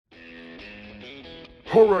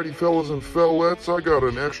Alrighty, fellas and fellettes, I got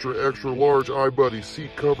an extra large Ibuddy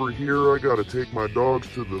seat cover here. I got to take my dogs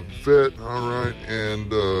to the vet, alright, and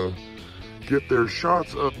get their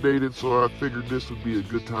shots updated, so I figured this would be a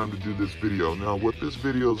good time to do this video. Now, what this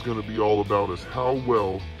video is going to be all about is how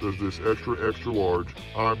well does this extra large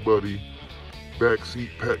Ibuddy backseat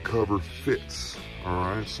pet cover fits.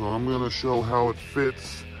 Alright, so I'm going to show how it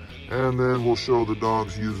fits, and then we'll show the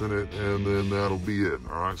dogs using it, and then that'll be it.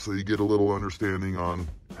 Alright, so you get a little understanding on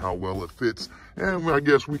how well it fits. And I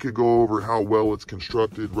guess we could go over how well it's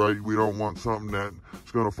constructed, right? We don't want something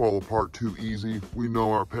that's going to fall apart too easy. We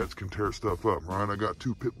know our pets can tear stuff up, right? I got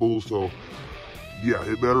 2 pit bulls, so yeah,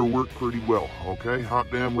 it better work pretty well, okay? Hot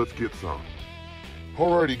damn, let's get some.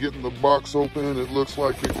 Alrighty, getting the box open. It looks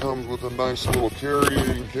like it comes with a nice little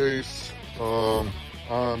carrying case.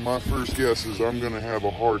 My first guess is I'm going to have a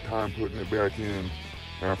hard time putting it back in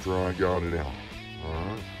after I got it out.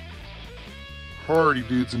 Alright. Alrighty,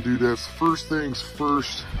 dudes and dudettes, first things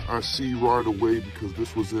first, I see right away, because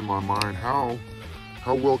this was in my mind, how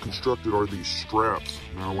well constructed are these straps.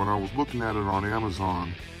 Now, when I was looking at it on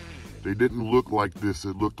Amazon, they didn't look like this.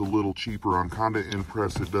 It looked a little cheaper. I'm kind of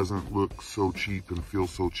impressed it doesn't look so cheap and feel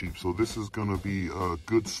so cheap. So this is going to be a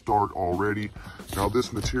good start already. Now,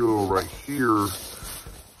 this material right here,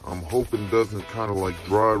 I'm hoping doesn't kind of like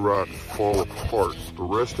dry rot and fall apart. The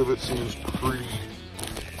rest of it seems pretty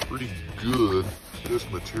good. This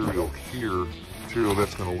material here, material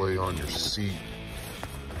that's going to lay on your seat,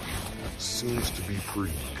 seems to be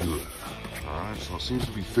pretty good. Alright, so it seems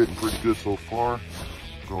to be fitting pretty good so far.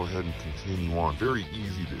 Go ahead and continue on. Very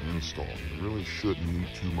easy to install. It really shouldn't need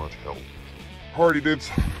too much help. Alrighty, dudes,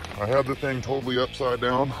 I have the thing totally upside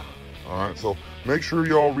down. Alright, so make sure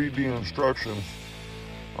y'all read the instructions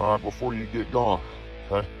before you get going.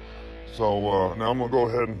 Okay, so now I'm going to go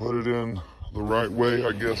ahead and put it in the right way.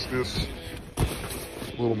 I guess this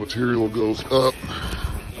little material goes up,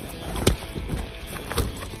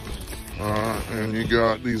 and you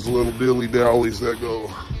got these little dilly-dallies that go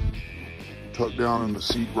tucked down in the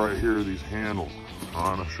seat right here, these handles.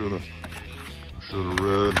 I should have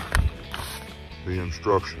read the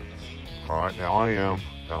instructions. Alright, now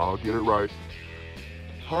I'll get it right.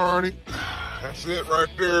 Alrighty, that's it right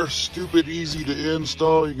there. Stupid easy to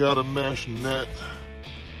install. You got a mesh net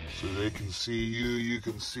so they can see you, you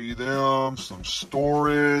can see them. Some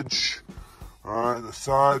storage. Alright, the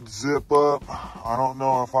sides zip up. I don't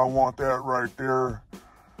know if I want that right there.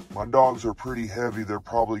 My dogs are pretty heavy. They're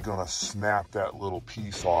probably gonna snap that little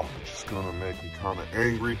piece off, which is gonna make me kind of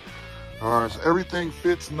angry. Alright, so everything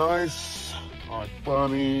fits nice. Alright,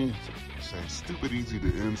 funny. Saying stupid easy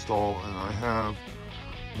to install, and I have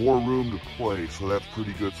more room to play, so that's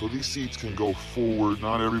pretty good. So these seats can go forward.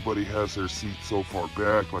 Not everybody has their seats so far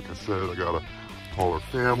back. Like I said, I got a taller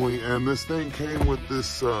family, and this thing came with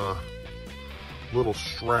this little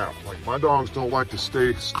strap. Like, my dogs don't like to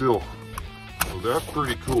stay still, so that's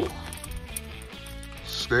pretty cool.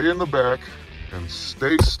 Stay in the back and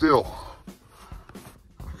stay still.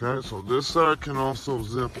 Okay, so this side can also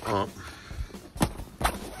zip up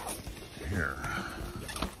here.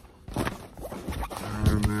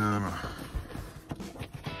 And then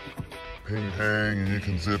ping hang, and you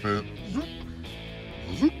can zip it. Zoop,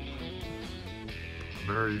 zoop.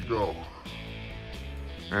 There you go.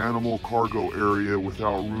 Animal cargo area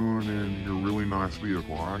without ruining your really nice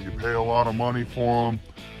vehicle. All right? You pay a lot of money for them.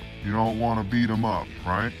 You don't want to beat them up,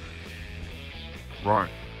 right? Right.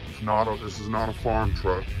 This is not a farm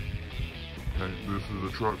truck. Okay? This is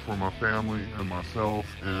a truck for my family and myself,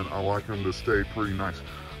 and I like them to stay pretty nice.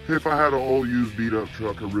 If I had an old used beat up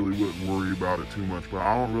truck, I really wouldn't worry about it too much, but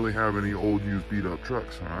I don't really have any old used beat up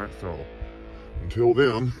trucks, all right? So until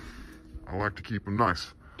then, I like to keep them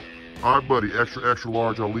nice. All right, buddy, extra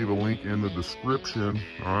large. I'll leave a link in the description.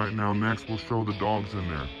 All right, now next we'll show the dogs in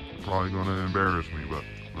there. They're probably gonna embarrass me, but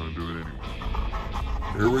I'm gonna do it anyway.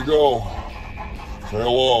 Here we go. Say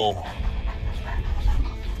hello.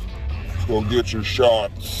 Let's go get your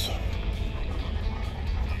shots.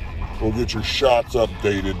 Go get your shots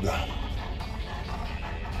updated.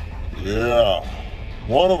 Yeah.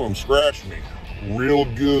 One of them scratched me real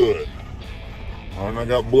good. And I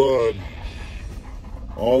got blood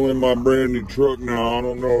all in my brand new truck now. I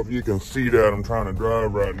don't know if you can see that. I'm trying to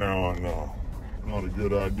drive right now, and not a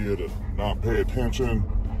good idea to not pay attention.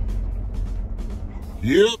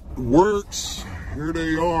 Yep, works. Here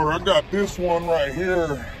they are. I got this one right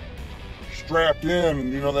here strapped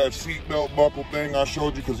in, you know, that seatbelt buckle thing I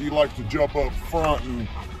showed you, because he likes to jump up front, and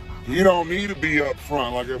you don't need to be up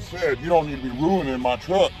front. Like I said, you don't need to be ruining my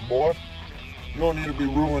truck, boy. You don't need to be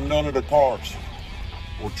ruining none of the cars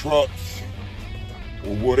or trucks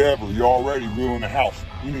or whatever. You already ruined the house.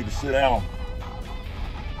 You need to sit down.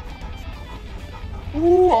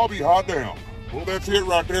 Ooh, I'll be hot damn. Well, that's it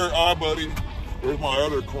right there, Ibuddy. There's my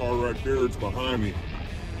other car right there. It's behind me,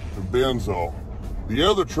 the Benzo. The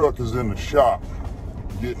other truck is in the shop,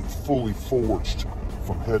 getting fully forged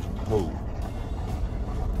from head to toe.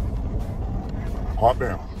 Hot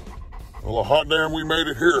damn. Well, a hot damn we made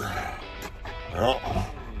it here. Yeah.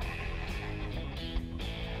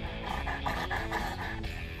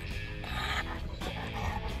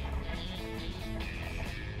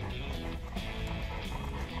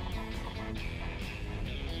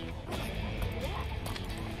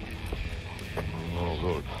 Oh,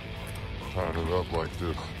 look. Tying it up like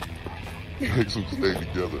this. Makes them stay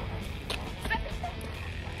together.